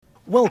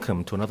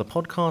Welcome to another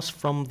podcast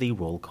from the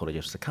Royal College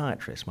of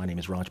Psychiatrists. My name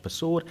is Raj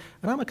Basood,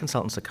 and I'm a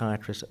consultant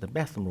psychiatrist at the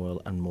Bethlem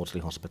Royal and Maudsley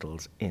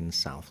Hospitals in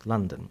South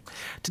London.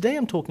 Today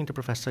I'm talking to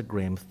Professor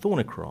Graham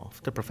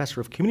Thornicoft, a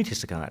Professor of Community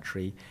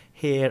Psychiatry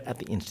here at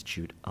the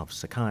Institute of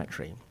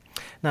Psychiatry.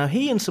 Now,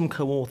 he and some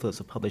co-authors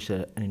have published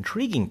an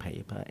intriguing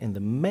paper in the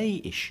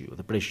May issue of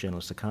the British Journal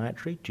of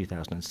Psychiatry,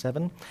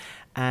 2007,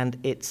 and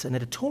it's an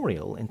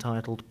editorial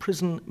entitled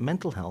Prison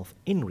Mental Health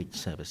Inreach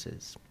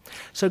Services.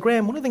 So,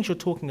 Graham, one of the things you're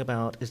talking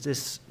about is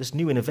this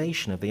new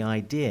innovation of the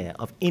idea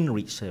of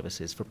inreach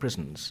services for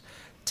prisons.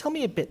 Tell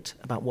me a bit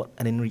about what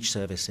an inreach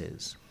service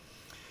is.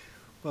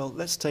 Well,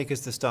 let's take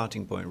as the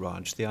starting point,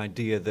 Raj, the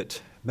idea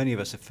that many of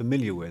us are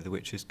familiar with,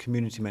 which is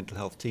community mental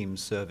health teams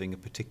serving a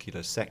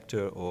particular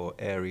sector or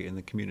area in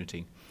the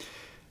community.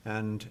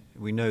 And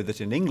we know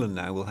that in England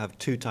now we'll have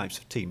two types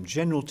of teams.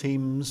 General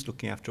teams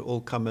looking after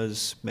all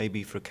comers,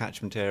 maybe for a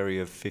catchment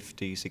area of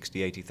 50,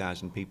 60,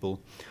 80,000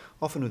 people,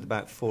 often with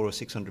about 400 or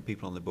 600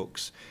 people on the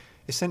books.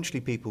 Essentially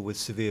people with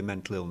severe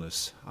mental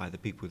illness, either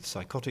people with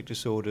psychotic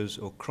disorders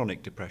or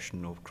chronic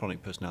depression or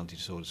chronic personality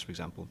disorders, for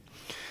example.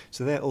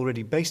 So they're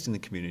already based in the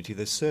community,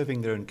 they're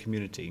serving their own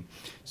community,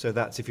 so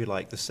that's, if you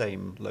like, the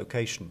same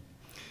location.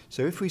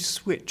 So if we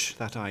switch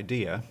that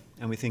idea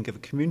and we think of a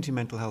community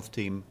mental health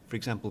team, for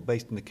example,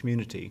 based in the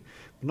community,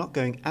 but not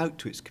going out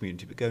to its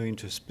community, but going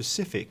into a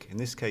specific, in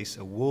this case,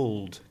 a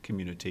walled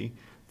community,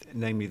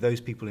 namely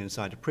those people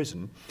inside a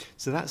prison.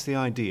 So that's the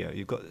idea.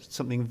 You've got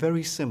something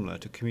very similar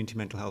to a community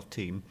mental health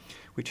team,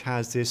 which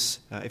has this,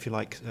 if you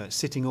like,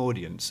 sitting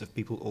audience of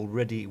people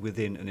already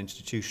within an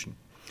institution.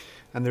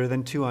 And there are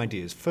then two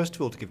ideas. First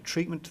of all, to give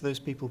treatment to those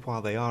people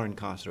while they are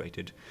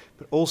incarcerated,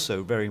 but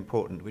also, very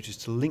important, which is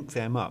to link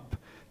them up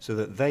so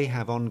that they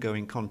have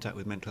ongoing contact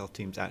with mental health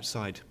teams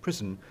outside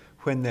prison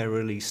when they're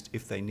released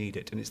if they need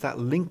it. And it's that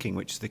linking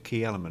which is the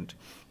key element,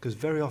 because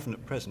very often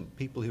at present,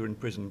 people who are in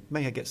prison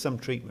may get some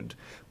treatment,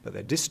 but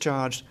they're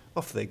discharged,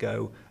 off they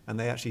go, and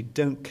they actually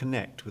don't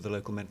connect with the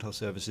local mental health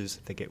services.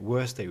 They get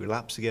worse, they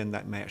relapse again.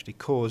 That may actually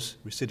cause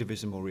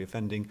recidivism or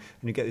reoffending, and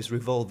you get this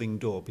revolving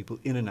door, people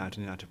in and out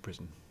of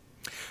prison.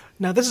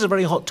 Now, this is a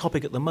very hot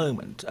topic at the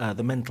moment,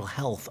 the mental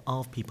health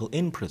of people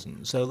in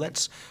prison. So I'm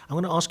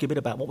going to ask you a bit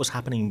about what was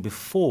happening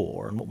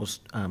before and what was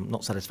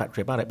not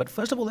satisfactory about it. But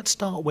first of all, let's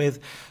start with,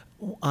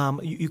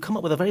 you come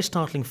up with a very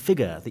startling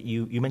figure that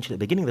you mentioned at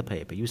the beginning of the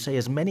paper. You say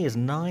as many as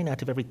 9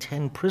 out of every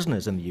 10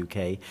 prisoners in the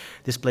UK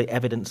display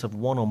evidence of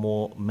one or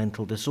more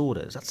mental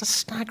disorders. That's a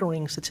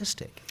staggering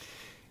statistic.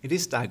 It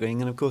is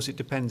staggering, and of course it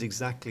depends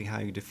exactly how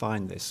you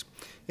define this.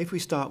 If we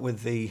start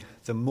with the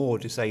more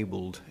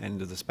disabled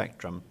end of the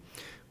spectrum,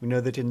 we know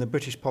that in the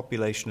British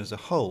population as a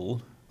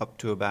whole, up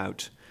to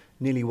about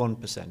nearly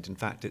 1%, in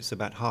fact it's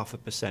about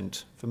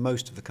 0.5% for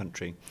most of the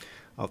country,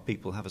 of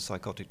people have a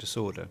psychotic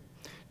disorder.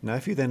 Now,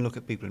 if you then look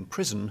at people in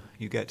prison,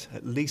 you get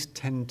at least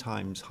 10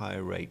 times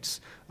higher rates.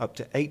 Up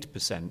to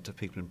 8% of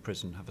people in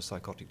prison have a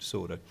psychotic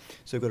disorder.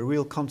 So you've got a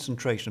real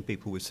concentration of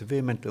people with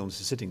severe mental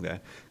illnesses sitting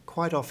there,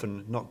 quite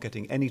often not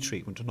getting any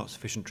treatment or not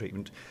sufficient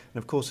treatment. And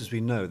of course, as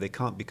we know, they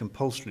can't be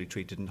compulsorily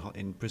treated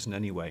in prison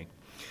anyway.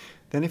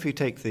 Then if you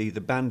take the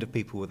band of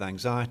people with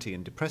anxiety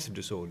and depressive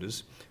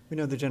disorders, we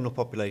know the general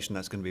population,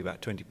 that's going to be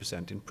about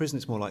 20%. In prison,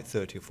 it's more like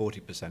 30 or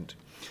 40%.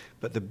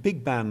 But the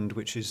big band,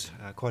 which is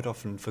quite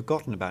often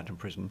forgotten about in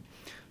prison,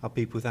 are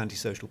people with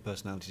antisocial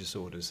personality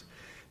disorders.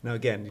 Now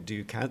again, do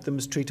you count them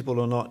as treatable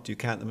or not? Do you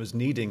count them as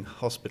needing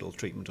hospital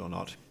treatment or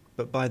not?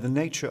 But by the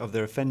nature of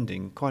their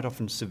offending, quite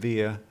often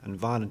severe and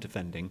violent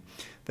offending,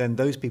 then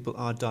those people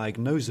are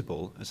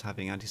diagnosable as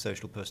having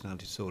antisocial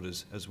personality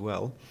disorders as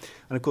well.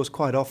 And of course,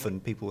 quite often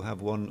people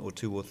have 1 or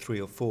 2 or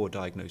 3 or 4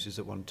 diagnoses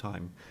at one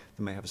time.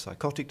 They may have a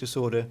psychotic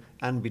disorder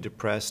and be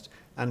depressed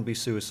and be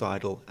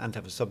suicidal and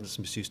have a substance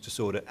misuse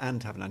disorder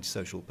and have an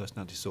antisocial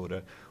personality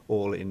disorder,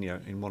 all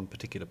in one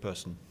particular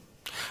person.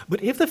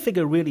 But if the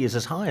figure really is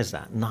as high as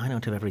that, 9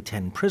 out of every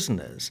 10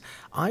 prisoners,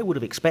 I would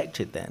have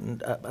expected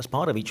then, as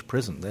part of each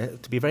prison, there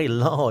to be a very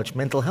large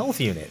mental health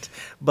unit.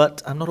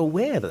 But I'm not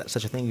aware that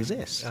such a thing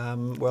exists.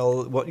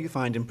 Well, what you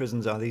find in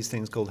prisons are these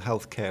things called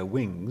healthcare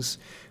wings,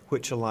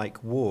 which are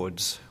like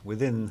wards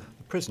within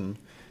the prison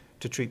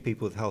to treat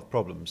people with health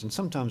problems. And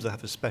sometimes they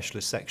have a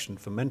specialist section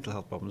for mental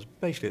health problems.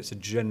 Basically, it's a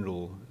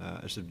general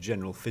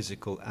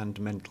physical and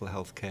mental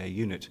health care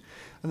unit.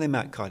 And they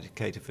might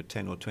cater for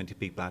 10 or 20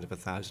 people out of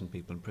 1,000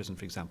 people in prison,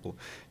 for example.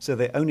 So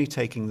they're only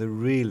taking the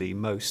really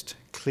most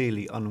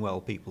clearly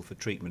unwell people for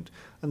treatment.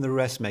 And the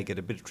rest may get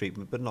a bit of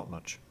treatment, but not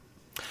much.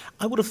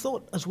 I would have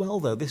thought as well,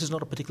 though, this is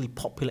not a particularly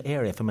popular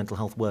area for mental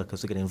health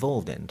workers to get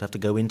involved in, to have to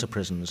go into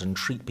prisons and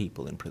treat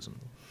people in prison.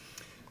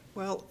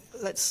 Well,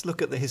 let's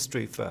look at the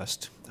history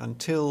first.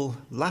 Until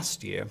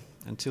last year,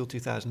 until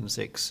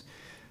 2006,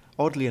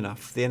 oddly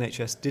enough, the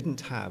NHS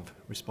didn't have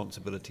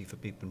responsibility for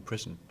people in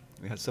prison.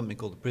 We had something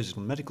called the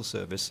Prison Medical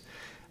Service,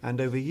 and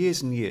over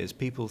years and years,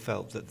 people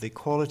felt that the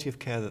quality of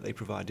care that they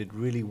provided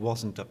really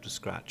wasn't up to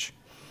scratch.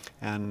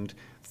 And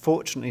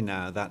fortunately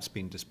now that's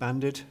been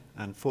disbanded,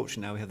 and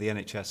fortunately now we have the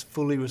NHS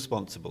fully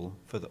responsible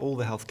for all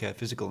the healthcare,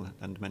 physical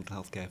and mental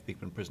health care of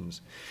people in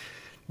prisons.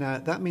 Now,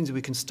 that means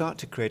we can start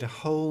to create a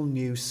whole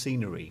new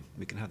scenery.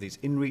 We can have these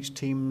inreach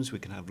teams, we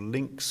can have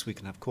links, we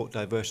can have court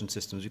diversion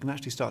systems. We can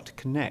actually start to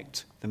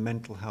connect the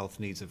mental health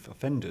needs of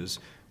offenders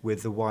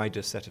with the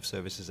wider set of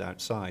services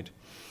outside.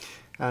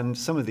 And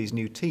some of these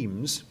new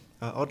teams,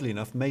 oddly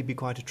enough, may be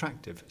quite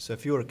attractive. So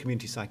if you're a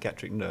community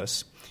psychiatric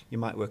nurse, you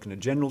might work in a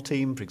general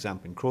team, for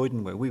example in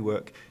Croydon where we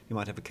work, you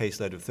might have a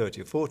caseload of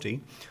 30 or 40,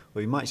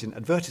 or you might see an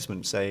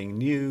advertisement saying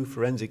new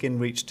forensic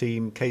inreach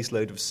team,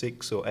 caseload of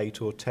 6 or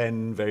 8 or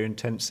 10, very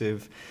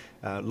intensive,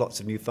 lots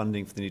of new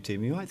funding for the new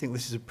team. You might think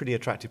this is a pretty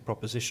attractive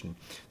proposition.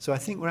 So I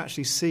think we're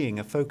actually seeing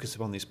a focus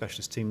upon these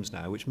specialist teams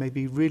now, which may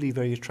be really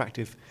very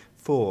attractive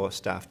for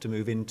staff to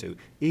move into,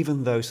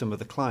 even though some of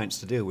the clients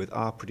to deal with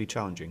are pretty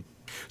challenging.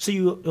 So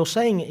you're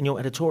saying in your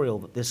editorial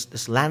that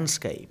this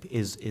landscape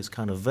is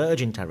kind of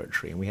virgin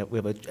territory, and we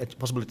have a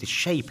possibility to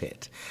shape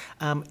it.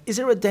 Is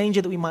there a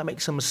danger that we might make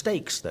some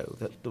mistakes, though,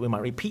 that we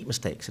might repeat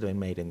mistakes that have been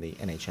made in the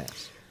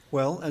NHS?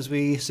 Well, as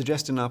we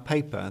suggest in our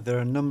paper, there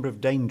are a number of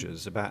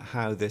dangers about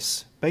how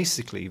this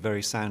basically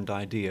very sound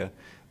idea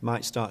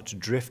might start to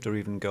drift or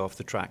even go off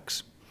the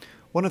tracks.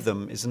 One of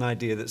them is an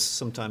idea that's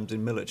sometimes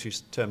in military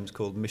terms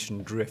called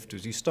mission drift,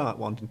 as you start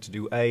wanting to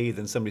do A,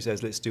 then somebody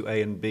says let's do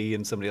A and B,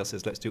 and somebody else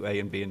says let's do A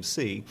and B and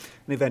C,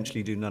 and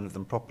eventually do none of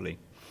them properly.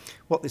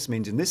 What this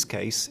means in this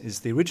case is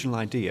the original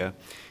idea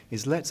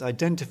is let's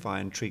identify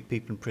and treat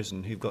people in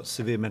prison who've got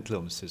severe mental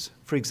illnesses,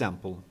 for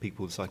example,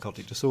 people with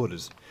psychotic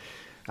disorders.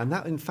 And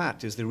that, in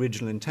fact, is the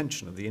original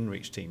intention of the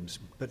inreach teams.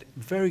 But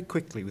very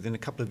quickly, within a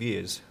couple of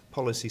years,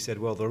 policy said,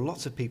 well, there are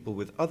lots of people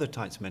with other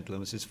types of mental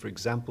illnesses, for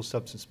example,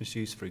 substance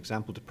misuse, for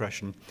example,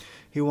 depression,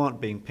 who aren't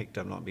being picked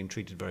up, not being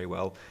treated very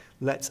well.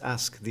 Let's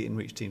ask the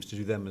inreach teams to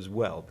do them as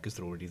well, because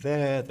they're already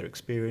there, they're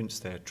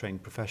experienced, they're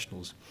trained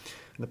professionals.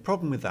 And the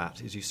problem with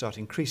that is you start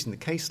increasing the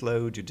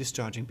caseload, you're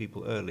discharging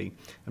people early,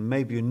 and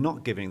maybe you're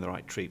not giving the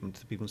right treatment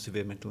to people with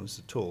severe mental illness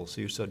at all, so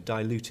you're sort of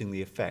diluting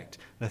the effect.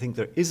 And I think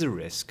there is a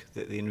risk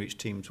that the inreach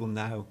teams will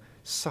now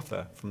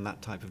suffer from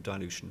that type of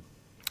dilution.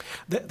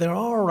 There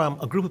are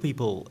a group of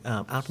people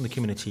out in the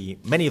community,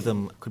 many of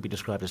them could be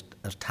described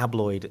as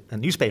tabloid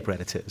and newspaper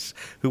editors,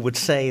 who would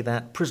say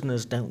that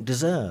prisoners don't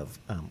deserve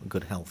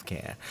good health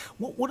care.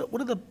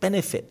 What are the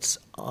benefits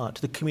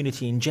to the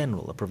community in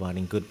general of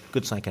providing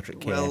good psychiatric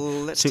care? Well,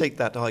 let's take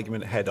that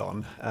argument head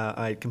on.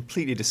 I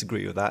completely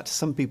disagree with that.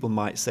 Some people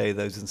might say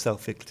those with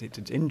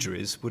self-inflicted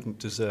injuries wouldn't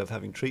deserve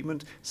having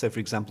treatment. So, for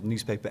example,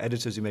 newspaper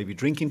editors who may be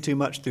drinking too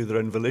much through their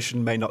own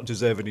volition may not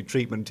deserve any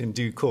treatment in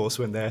due course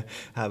when they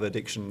have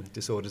addiction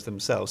disorders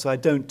themselves. So I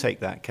don't take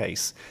that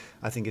case.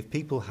 I think if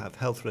people have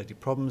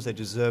health-related problems, they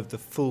deserve the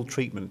full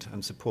treatment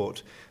and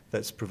support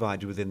that's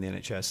provided within the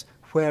NHS,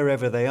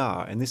 wherever they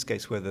are, in this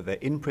case, whether they're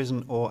in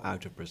prison or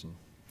out of prison.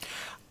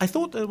 I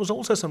thought there was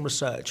also some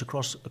research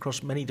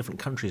across many different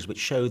countries which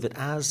showed that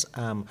as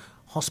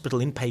hospital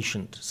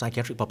inpatient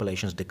psychiatric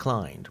populations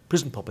declined,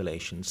 prison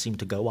populations seemed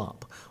to go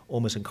up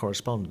almost in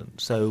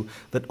correspondence. So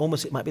that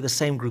almost it might be the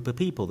same group of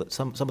people, that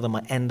some of them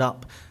might end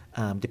up,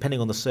 depending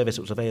on the service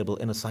that was available,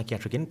 in a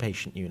psychiatric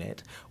inpatient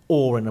unit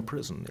or in a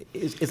prison.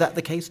 Is that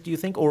the case, do you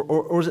think?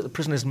 Or is it the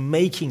prison is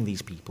making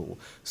these people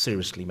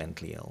seriously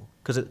mentally ill?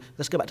 Because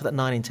let's go back to that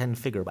 9 in 10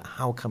 figure about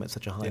how come it's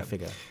such a high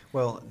figure.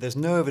 Well, there's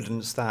no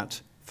evidence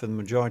that for the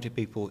majority of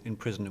people in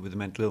prison with a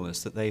mental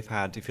illness that they've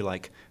had, if you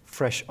like,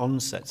 fresh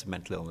onsets of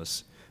mental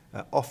illness,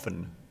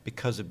 often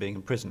because of being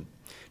in prison.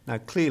 Now,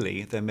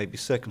 clearly, there may be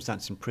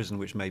circumstances in prison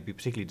which may be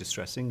particularly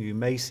distressing. You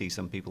may see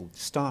some people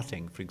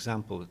starting, for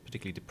example,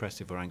 particularly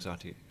depressive or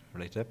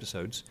anxiety-related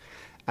episodes,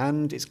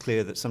 and it's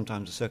clear that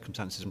sometimes the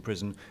circumstances in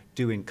prison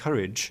do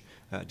encourage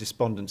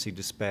despondency,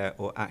 despair,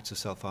 or acts of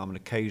self-harm, and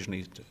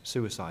occasionally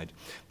suicide.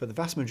 But the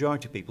vast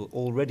majority of people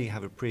already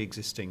have a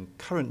pre-existing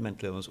current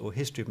mental illness or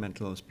history of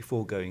mental illness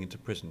before going into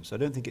prison. So I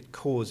don't think it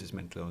causes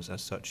mental illness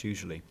as such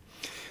usually.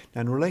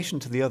 Now, in relation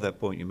to the other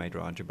point you made,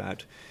 Raj,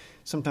 about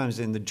sometimes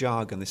in the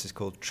jargon this is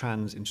called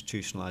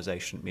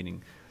trans-institutionalisation,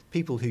 meaning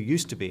people who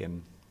used to be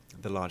in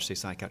the large, say,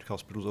 psychiatric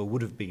hospitals, or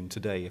would have been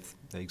today if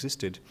they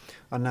existed,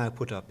 are now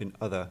put up in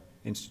other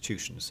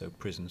institutions, so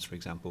prisons, for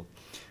example.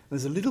 And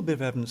there's a little bit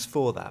of evidence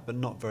for that, but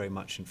not very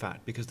much, in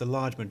fact, because the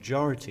large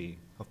majority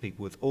of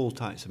people with all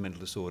types of mental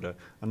disorder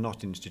are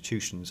not in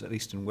institutions, at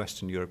least in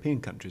Western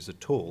European countries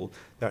at all.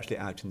 They're actually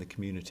out in the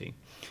community.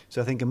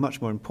 So I think a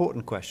much more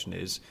important question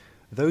is,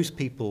 those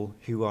people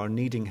who are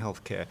needing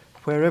healthcare,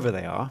 wherever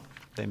they are,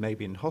 they may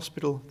be in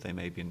hospital, they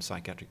may be in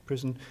psychiatric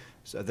prison,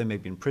 so they may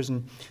be in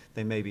prison,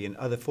 they may be in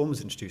other forms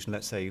of institution,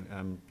 let's say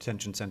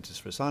detention centres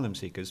for asylum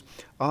seekers.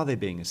 Are they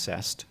being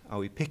assessed? Are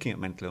we picking up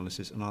mental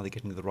illnesses? And are they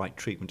getting the right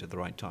treatment at the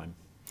right time?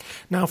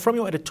 Now, from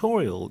your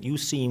editorial, you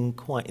seem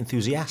quite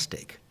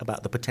enthusiastic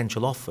about the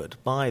potential offered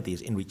by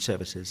these inreach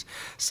services.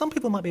 Some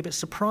people might be a bit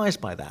surprised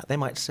by that. They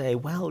might say,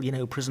 well, you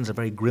know, prisons are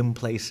very grim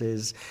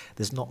places.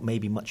 There's not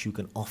maybe much you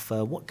can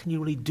offer. What can you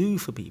really do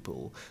for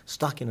people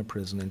stuck in a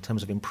prison in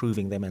terms of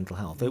improving their mental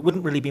health? There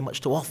wouldn't really be much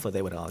to offer,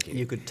 they would argue.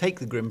 You could take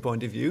the grim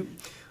point of view,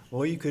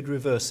 or you could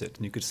reverse it,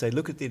 and you could say,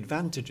 look at the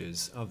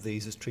advantages of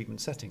these as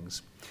treatment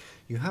settings.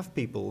 you have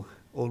people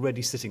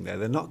already sitting there.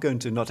 They're not going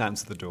to not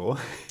answer the door.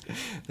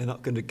 They're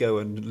not going to go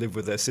and live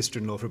with their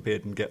sister-in-law for a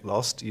period and get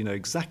lost. You know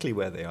exactly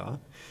where they are.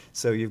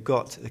 So you've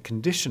got the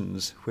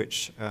conditions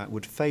which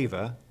would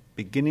favour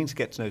beginning to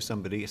get to know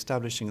somebody,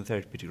 establishing a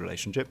therapeutic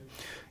relationship.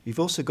 You've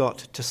also got,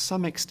 to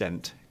some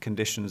extent,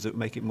 conditions that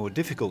make it more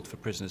difficult for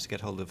prisoners to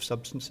get hold of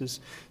substances.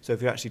 So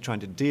if you're actually trying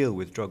to deal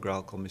with drug or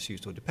alcohol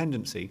misuse or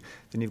dependency,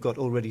 then you've got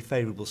already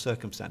favourable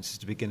circumstances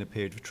to begin a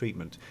period of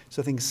treatment.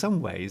 So I think in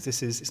some ways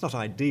it's not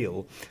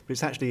ideal, but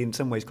it's actually in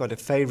some ways quite a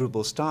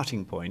favourable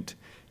starting point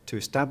to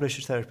establish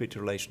a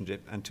therapeutic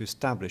relationship and to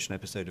establish an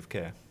episode of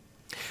care.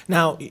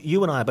 Now,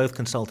 you and I are both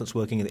consultants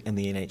working in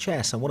the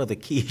NHS, and one of the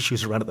key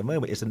issues around at the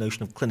moment is the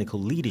notion of clinical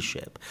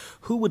leadership.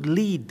 Who would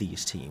lead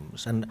these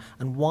teams, and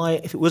why,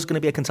 if it was going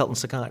to be a consultant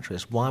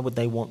psychiatrist, why would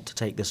they want to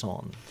take this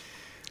on?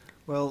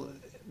 Well,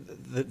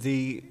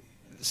 the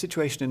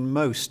situation in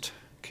most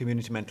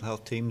community mental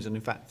health teams, and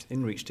in fact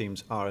inreach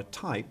teams, are a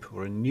type,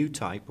 or a new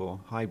type, or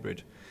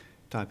hybrid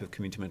type of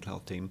community mental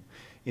health team,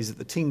 is that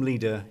the team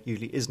leader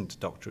usually isn't a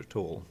doctor at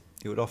all.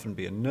 It would often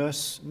be a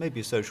nurse,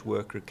 maybe a social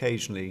worker,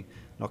 occasionally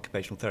an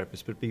occupational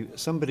therapist, but be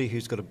somebody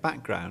who's got a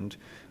background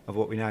of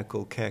what we now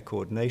call care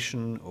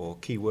coordination or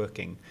key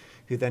working,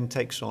 who then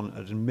takes on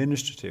an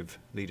administrative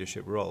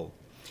leadership role.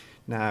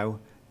 Now,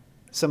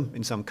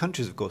 in some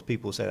countries, of course,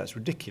 people say that's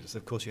ridiculous.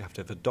 Of course, you have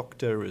to have a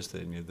doctor as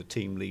the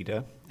team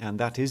leader, and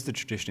that is the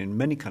tradition in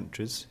many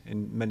countries,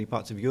 in many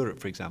parts of Europe,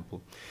 for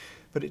example.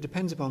 But it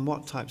depends upon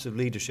what types of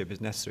leadership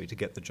is necessary to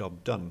get the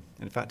job done.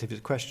 In fact, if it's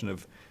a question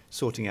of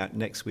sorting out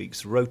next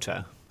week's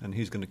rota and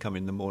who's going to come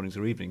in the mornings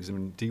or evenings, I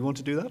mean, do you want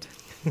to do that?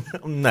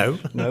 No.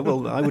 No,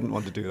 well, I wouldn't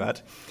want to do that.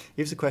 If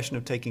it's a question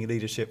of taking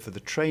leadership for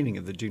the training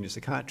of the junior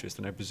psychiatrist,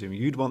 then I presume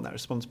you'd want that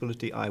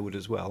responsibility, I would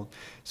as well.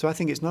 So I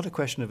think it's not a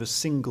question of a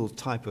single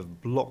type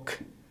of block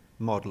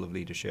model of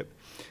leadership,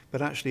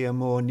 but actually a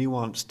more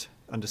nuanced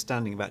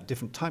understanding about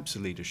different types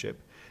of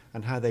leadership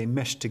and how they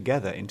mesh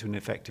together into an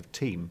effective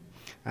team.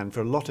 And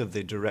for a lot of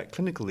the direct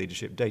clinical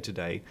leadership day to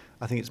day,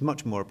 I think it's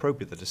much more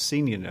appropriate that a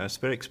senior nurse,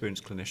 very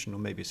experienced clinician, or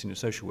maybe a senior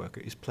social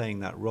worker is playing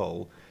that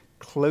role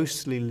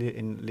closely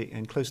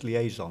in close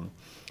liaison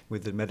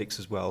with the medics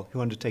as well, who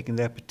are undertaking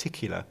their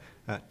particular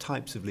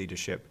types of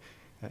leadership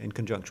in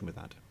conjunction with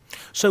that.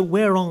 So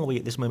where are we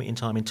at this moment in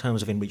time in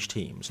terms of inreach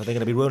teams? Are they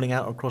going to be rolling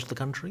out across the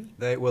country?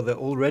 They're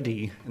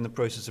already in the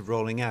process of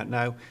rolling out.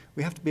 Now,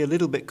 we have to be a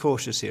little bit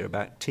cautious here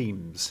about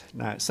teams.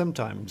 Now,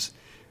 sometimes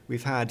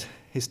we've had,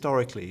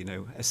 historically,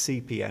 a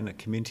CPN, a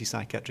community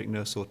psychiatric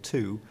nurse or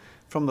two,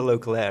 from the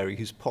local area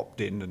who's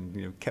popped in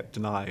and kept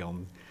an eye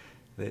on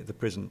the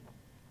prison.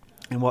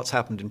 And what's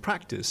happened in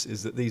practice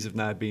is that these have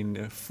now been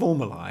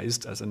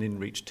formalised as an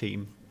inreach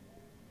team.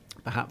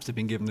 Perhaps they've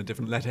been given a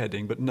different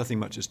letterheading, but nothing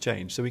much has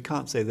changed. So we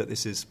can't say that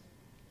this is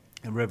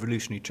a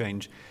revolutionary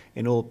change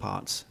in all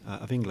parts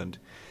of England.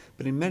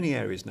 But in many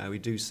areas now we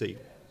do see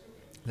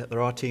that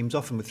there are teams,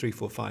 often with 3,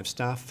 4, 5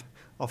 staff,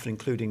 often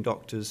including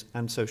doctors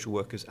and social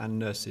workers and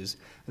nurses,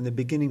 and they're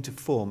beginning to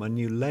form a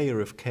new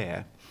layer of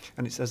care.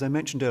 And it's, as I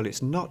mentioned earlier,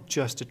 it's not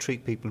just to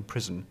treat people in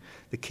prison.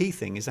 The key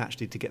thing is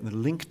actually to get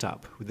them linked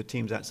up with the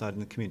teams outside in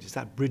the community. It's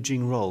that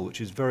bridging role,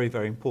 which is very,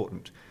 very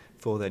important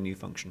for their new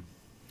function.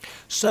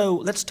 So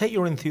let's take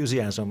your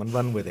enthusiasm and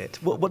run with it.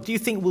 What do you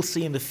think we'll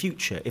see in the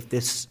future if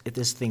this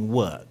thing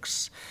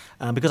works?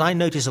 Because I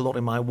notice a lot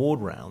in my ward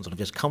rounds, and I've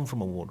just come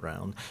from a ward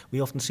round, we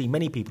often see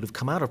many people who've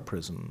come out of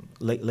prison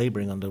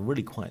labouring under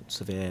really quite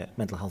severe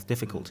mental health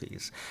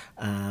difficulties,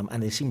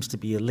 and there seems to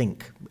be a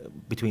link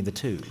between the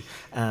two.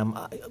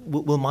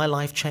 Will my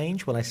life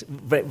change? Will I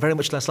very, very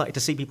much less likely to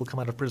see people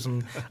come out of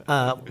prison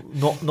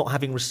not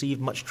having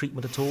received much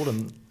treatment at all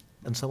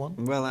and so on?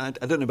 Well, I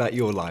don't know about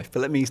your life, but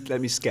let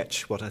me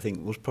sketch what I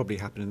think will probably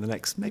happen in the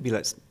next, maybe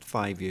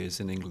 5 years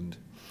in England.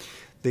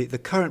 The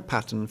current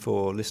pattern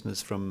for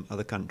listeners from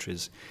other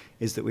countries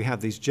is that we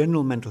have these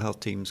general mental health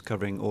teams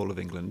covering all of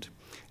England.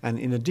 And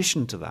in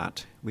addition to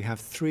that, we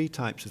have 3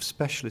 types of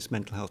specialist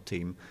mental health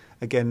team,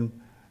 again,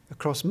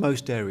 across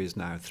most areas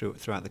now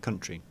throughout the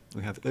country.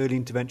 We have early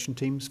intervention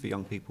teams for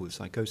young people with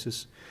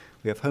psychosis.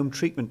 We have home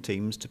treatment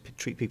teams to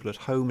treat people at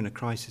home in a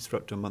crisis for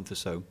up to a month or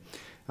so.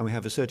 And we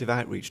have assertive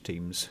outreach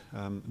teams,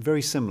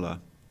 very similar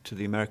to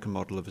the American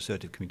model of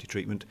assertive community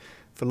treatment,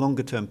 for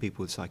longer-term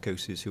people with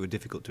psychosis who are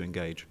difficult to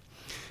engage.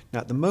 Now,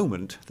 at the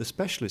moment, the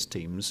specialist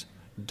teams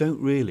don't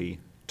really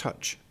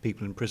touch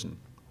people in prison.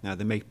 Now,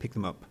 they may pick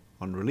them up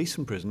on release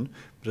from prison,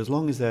 but as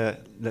long as they're,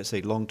 let's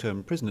say,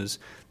 long-term prisoners,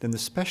 then the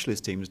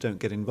specialist teams don't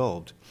get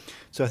involved.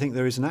 So I think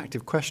there is an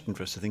active question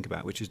for us to think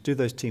about, which is, do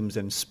those teams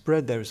then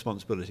spread their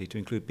responsibility to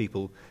include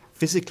people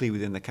physically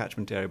within the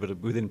catchment area, but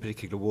within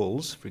particular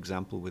walls, for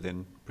example,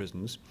 within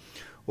prisons?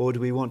 Or do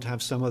we want to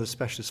have some other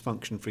specialist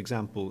function, for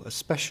example, a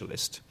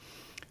specialist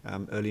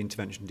early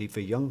intervention team for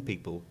young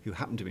people who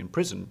happen to be in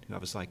prison, who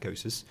have a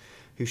psychosis,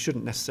 who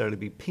shouldn't necessarily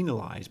be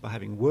penalised by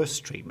having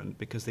worse treatment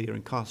because they are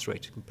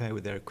incarcerated compared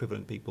with their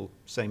equivalent people,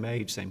 same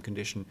age, same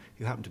condition,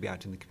 who happen to be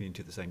out in the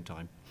community at the same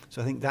time.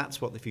 So I think that's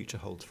what the future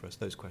holds for us,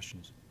 those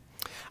questions.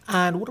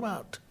 And what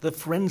about the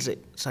forensic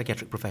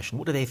psychiatric profession?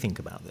 What do they think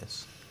about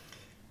this?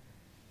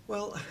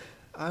 Well,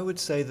 I would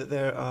say that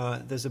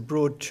there's a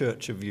broad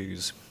church of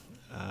views,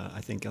 I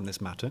think, on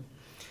this matter.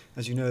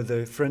 As you know,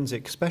 the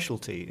forensic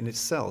specialty in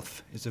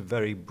itself is a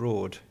very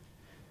broad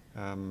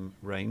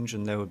range,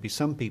 and there would be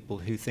some people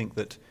who think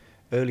that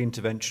early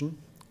intervention,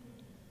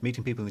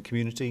 meeting people in the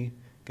community,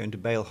 going to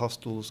bail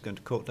hostels, going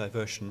to court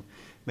diversion,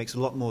 makes a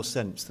lot more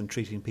sense than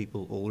treating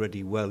people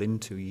already well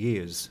into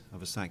years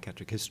of a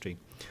psychiatric history.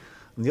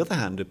 On the other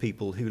hand, are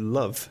people who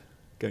love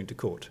going to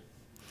court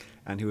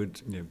and who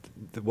would,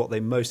 what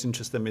they most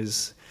interest them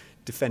is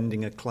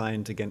defending a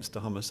client against a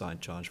homicide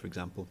charge, for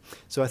example.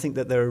 So I think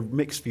that there are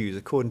mixed views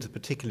according to the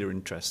particular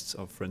interests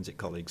of forensic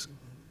colleagues.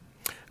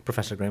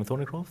 Professor Graham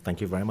Thornicoft,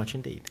 thank you very much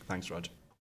indeed. Thanks, Raj.